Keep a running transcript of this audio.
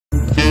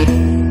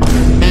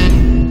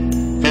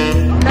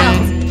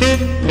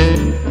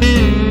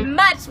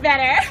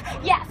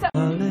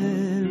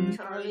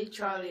Charlie,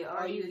 Charlie,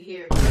 are you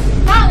here?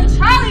 Charlie,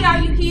 Charlie, are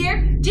you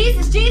here?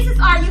 Jesus, Jesus,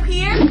 are you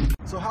here?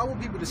 So how will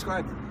people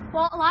describe you?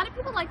 Well, a lot of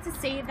people like to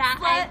say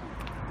that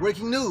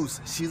Breaking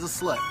news, she's a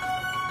slut.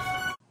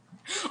 Oh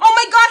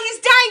my God, he's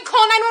dying!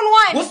 Call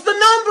 911! What's the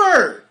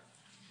number?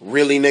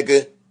 Really,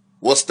 nigga?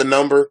 What's the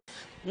number?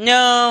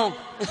 No.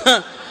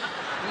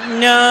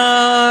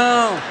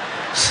 No.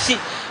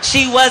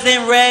 She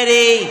wasn't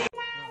ready.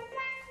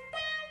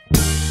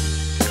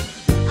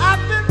 I've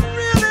been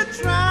really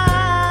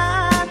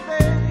trying,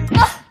 baby.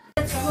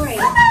 That's great.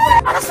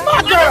 That's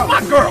my girl!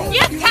 My girl!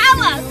 You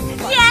tell us!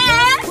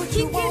 Yeah!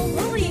 Keep it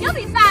moving. You'll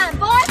be fine,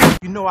 boy!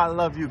 You know I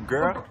love you,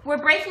 girl. We're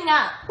breaking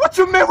up. What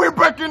you mean we're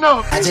breaking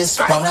up? I just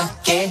wanna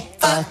get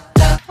fucked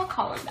up. I'll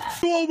call him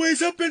back. You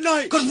always up at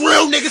night. Cause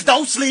real niggas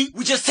don't sleep.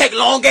 We just take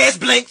long ass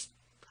blinks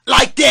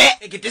like that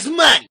and get this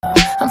money.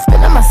 I'm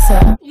feeling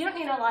myself. You don't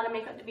need a lot of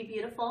makeup to be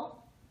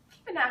beautiful.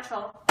 Keep it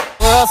natural.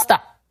 Well,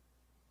 stop.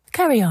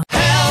 Carry on.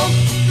 Help!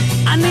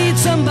 I need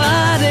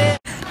somebody.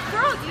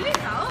 Girl, do you need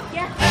help?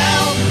 Yeah.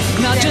 Help!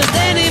 Not just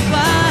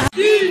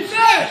anybody.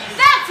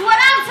 That's what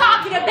I'm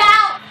talking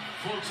about!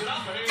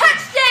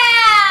 Touchdown!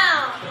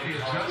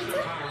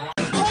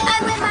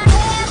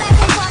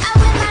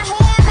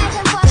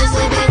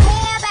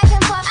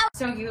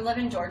 So you live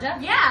in Georgia?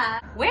 Yeah.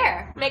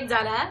 Where?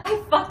 McDonough.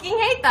 I fucking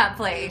hate that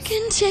place.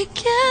 Can take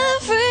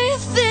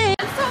everything.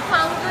 I'm so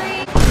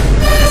hungry.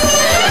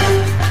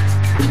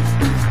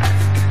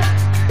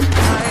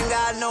 I ain't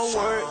got no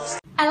words.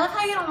 I love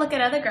how you don't look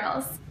at other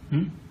girls.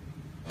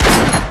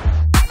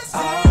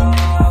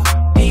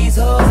 These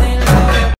hoes ain't